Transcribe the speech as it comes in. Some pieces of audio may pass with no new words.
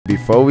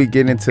Before we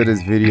get into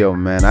this video,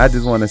 man, I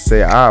just want to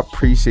say I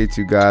appreciate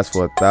you guys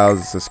for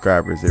 1,000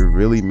 subscribers. It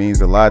really means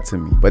a lot to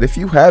me. But if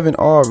you haven't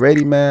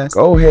already, man,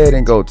 go ahead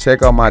and go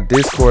check out my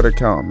Discord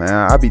account,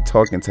 man. I be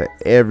talking to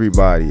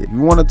everybody. If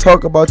you want to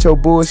talk about your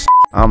bullshit,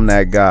 I'm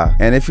that guy.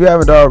 And if you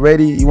haven't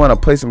already, you want to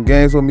play some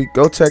games with me,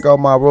 go check out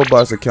my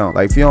Roblox account.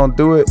 Like, if you don't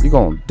do it, you're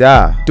gonna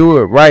die. Do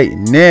it right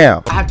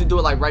now. I have to do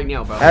it like right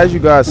now, bro. As you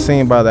guys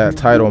seen by that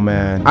title,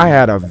 man, I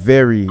had a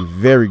very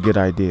good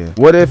idea.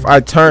 What if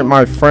I turned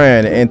my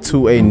friend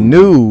into a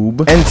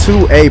noob,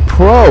 into a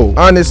pro?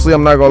 Honestly,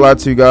 I'm not gonna lie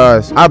to you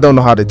guys, I don't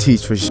know how to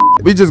teach for shit.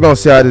 We just gonna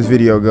see how this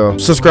video go.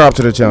 Subscribe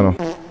to the channel.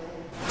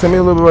 Tell me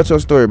a little bit about your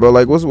story, bro.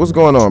 Like, what's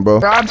going on,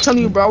 bro? Bro, I'm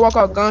telling you, bro, I walk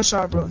out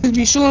gunshot, bro. They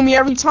be shooting me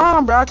every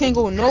time, bro. I can't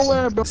go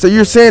nowhere, bro. So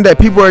you're saying that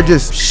people are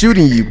just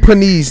shooting you,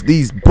 putting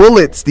these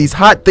bullets, these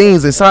hot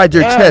things inside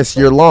your chest,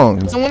 your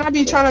lungs. And when I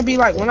be trying to be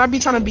like, when I be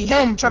trying to be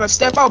him, try to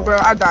step out, bro,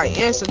 I die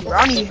instantly, bro.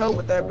 I need help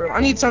with that, bro.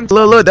 I need something.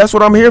 Look, that's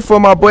what I'm here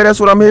for, my boy. That's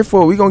what I'm here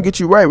for. We gonna get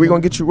you right. We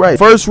gonna get you right.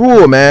 First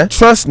rule, man.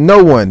 Trust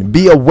no one.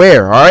 Be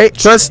aware, all right?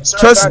 Trust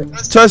no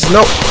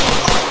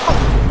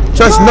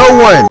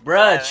one.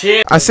 Bruh,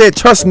 chill. I said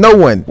trust no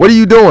one. What are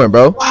you doing,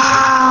 bro?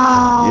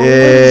 Wow.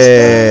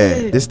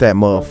 Yeah. This that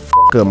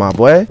motherfucker, my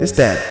boy. This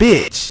that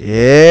bitch. Yeah.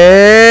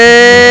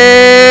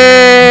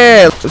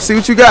 Let's see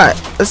what you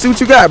got. Let's see what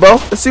you got, bro.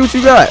 Let's see what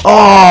you got.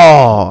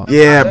 Oh,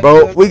 yeah,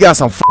 bro. We got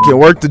some fucking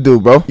work to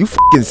do, bro. You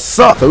fucking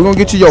suck. So we're gonna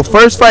get you your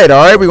first fight,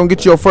 all right? We're gonna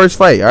get you your first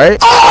fight, all right?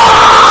 All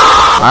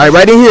right,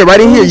 right in here,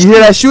 right in here. You hear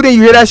that shooting?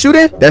 You hear that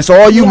shooting? That's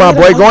all you, my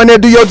boy. Go in there,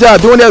 do your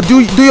job. Do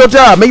your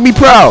job. Make me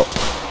proud.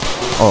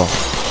 Oh.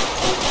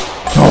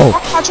 Oh.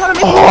 I tried to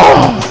make it. I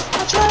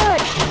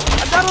tried.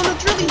 I got on the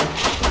drilly.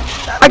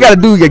 I gotta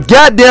do your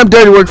goddamn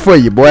dirty work for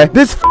you, boy.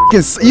 This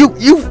fucking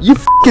you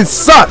fucking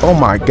suck. Oh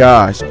my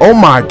gosh. Oh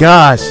my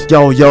gosh.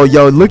 Yo,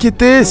 look at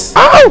this.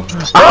 Ow!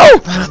 Ow!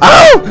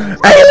 Ow!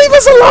 Hey, leave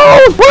us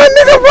alone. Run,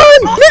 nigga,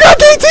 run. Nigga, I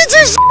can't teach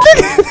you shit.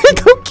 Nigga, they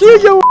gon'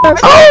 kill your ass.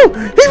 Oh,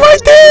 he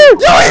right there.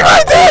 Yo, he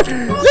right there.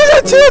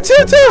 Nigga,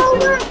 chill.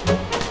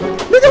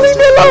 Nigga, leave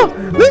me alone.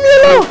 Leave me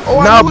alone.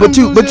 Oh, nah, but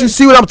you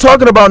see what I'm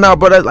talking about now,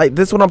 bro. Like,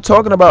 this is what I'm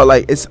talking about.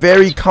 Like, it's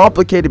very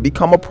complicated to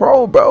become a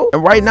pro, bro.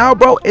 And right now,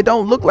 bro, it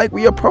don't look like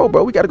we a pro,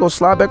 bro. We gotta go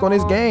slide back on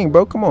this game,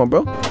 bro. Come on,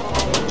 bro.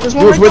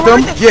 You was with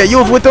them? Yeah, you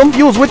was with them?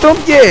 You was with them?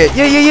 Yeah.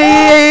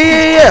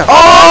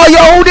 Oh,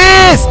 yo,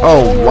 this!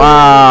 Oh,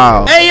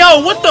 wow. Hey,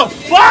 yo, what the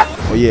fuck?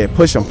 Oh, yeah,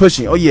 push him.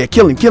 Oh, yeah,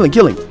 kill him.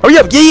 Hurry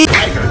up, yeah.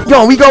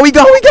 Yo, we go.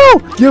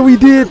 Yeah, we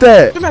did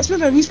that. Spin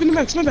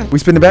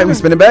back. We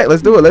spin back.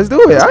 Let's do it. All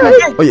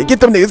right. Oh, yeah, get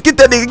them niggas. Get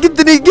that nigga.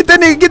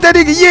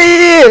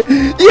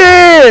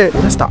 Yeah.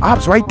 Oh, that's the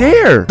ops right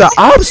there. The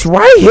ops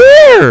right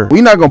here.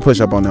 We not gonna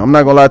push up on them. I'm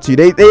not gonna lie to you.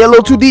 They a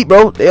little too deep,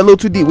 bro. They a little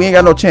too deep. We ain't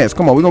got no chance.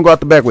 Come on, we gonna go out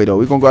the back way, though.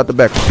 We gonna go out the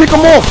back. Pick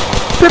them off.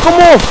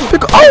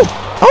 Oh,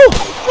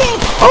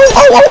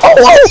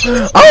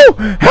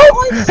 help,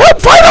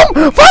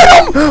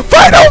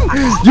 fight him.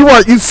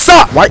 You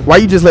suck. Why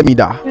you just let me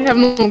die? I have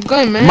no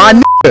gun, man. My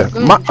nigga.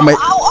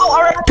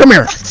 Come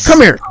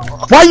here.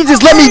 Why you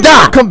just let me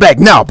die? Come back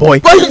now, boy.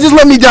 Why you just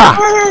let me die?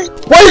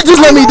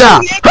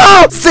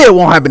 Huh? Say it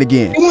won't happen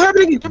again. It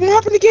won't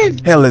happen again.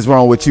 Hell is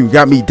wrong with you?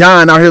 Got me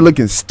dying out here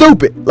looking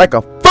stupid like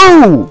a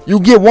fool. You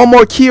get one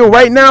more kill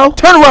right now.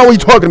 Turn around when you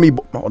talking to me.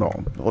 Hold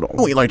on.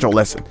 You ain't learned your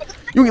lesson.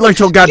 You ain't learned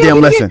your goddamn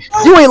lesson.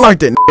 You ain't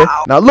learned it,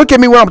 nigga. Now look at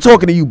me when I'm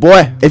talking to you,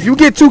 boy. If you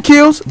get 2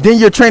 kills, then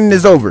your training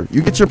is over.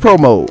 You get your pro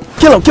mode.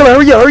 Kill him.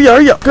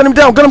 Hurry up. Gun him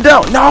down.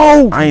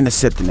 No, I ain't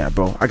accepting that,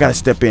 bro. I gotta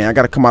step in. I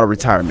gotta come out of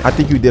retirement. I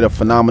think you did a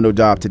phenomenal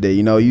job today.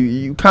 You know,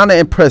 you kind of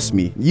impressed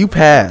me. You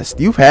passed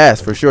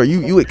for sure.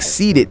 You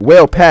exceeded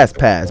well past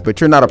pass,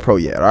 but you're not a pro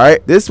yet. All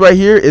right. This right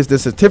here is the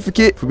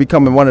certificate for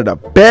becoming one of the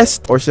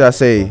best, or should I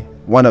say,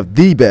 one of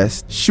the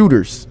best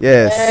shooters.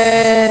 Yes,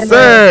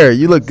 sir.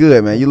 You look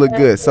good, man. You look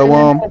good. So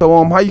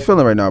how you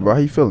feeling right now, bro? How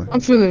you feeling? I'm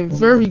feeling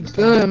very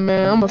good,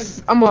 man.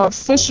 I'm a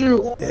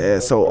official. Yeah.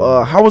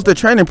 So how was the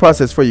training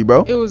process for you,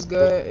 bro? It was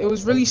good. It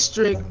was really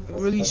strict.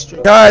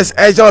 Guys,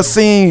 as y'all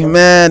seen,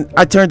 man,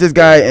 I turned this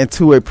guy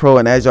into a pro,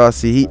 and as y'all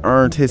see, he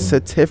earned his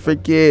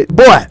certificate.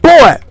 Boy,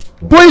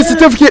 your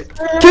certificate.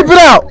 Keep it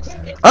out.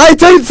 I ain't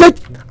tell you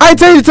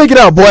to take it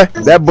out, boy.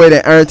 That boy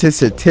that earned his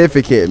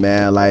certificate,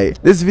 man.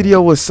 Like, this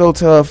video was so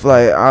tough.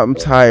 Like, I'm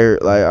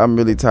tired. Like, I'm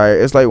really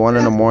tired. It's like 1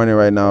 in the morning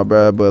right now,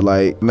 bro. But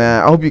like,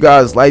 man, I hope you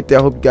guys liked it.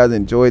 I hope you guys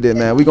enjoyed it,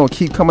 man. We gonna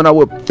keep coming out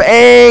with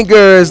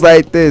bangers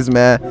like this,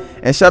 man.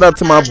 And shout out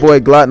to my boy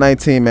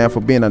Glock19, man,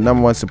 for being a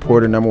 #1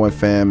 supporter, #1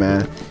 fan,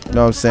 man. You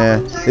know what I'm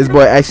saying? This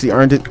boy actually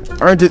earned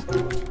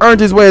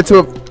his way into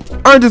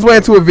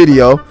a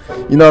video.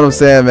 You know what I'm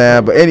saying,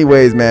 man? But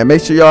anyways, man,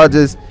 make sure y'all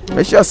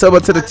sub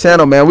up to the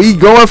channel, man. We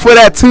going for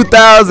that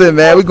 2,000,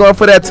 man. We going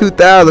for that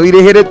 2,000. We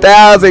done hit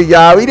 1,000,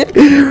 y'all. We hit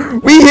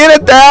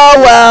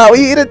 1,000. Wow.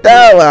 We hit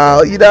 1,000.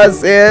 Wow. You know what I'm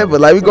saying? But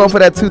like, we going for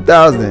that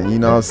 2,000. You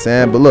know what I'm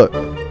saying? But look,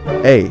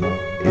 hey,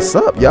 it's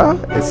up, y'all.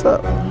 It's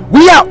up.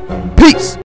 We out. Peace.